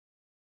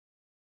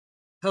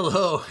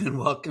Hello and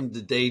welcome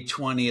to day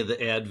 20 of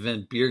the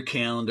Advent beer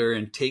calendar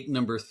and take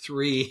number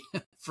 3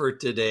 for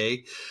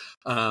today.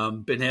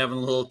 Been having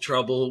a little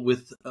trouble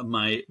with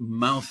my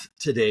mouth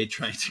today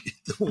trying to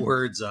get the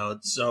words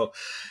out. So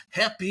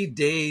happy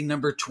day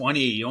number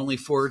 20. Only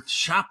 4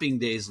 shopping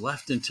days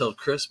left until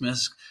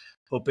Christmas.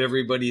 Hope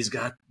everybody's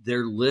got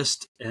their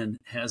list and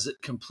has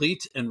it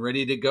complete and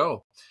ready to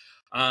go.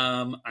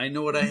 I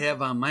know what I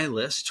have on my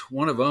list.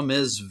 One of them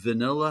is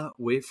Vanilla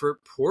Wafer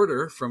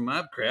Porter from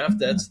Mobcraft.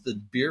 That's the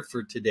beer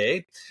for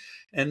today.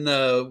 And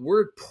the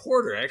word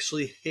porter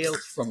actually hailed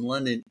from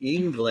London,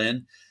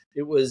 England.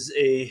 It was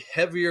a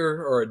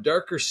heavier or a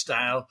darker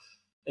style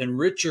and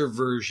richer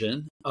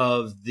version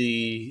of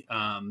the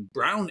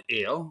brown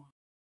ale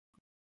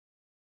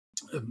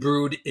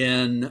brewed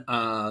in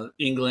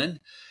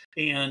England.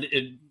 And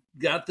it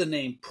got the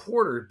name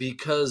porter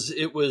because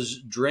it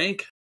was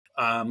drank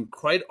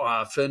quite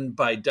often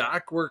by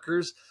dock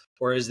workers,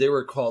 or as they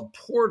were called,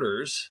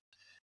 porters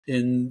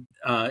in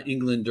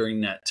England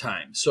during that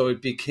time. So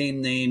it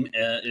became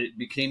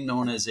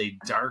known as a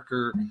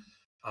darker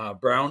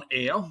brown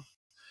ale,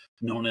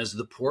 known as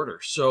the porter.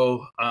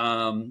 So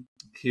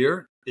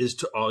here is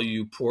to all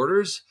you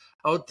porters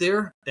out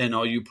there and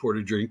all you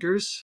porter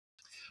drinkers.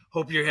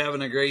 Hope you're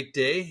having a great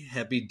day.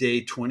 Happy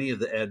day 20 of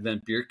the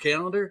Advent beer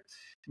calendar.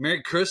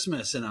 Merry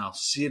Christmas, and I'll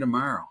see you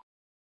tomorrow.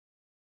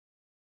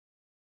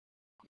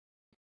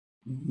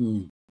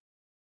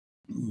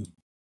 Mm-hmm.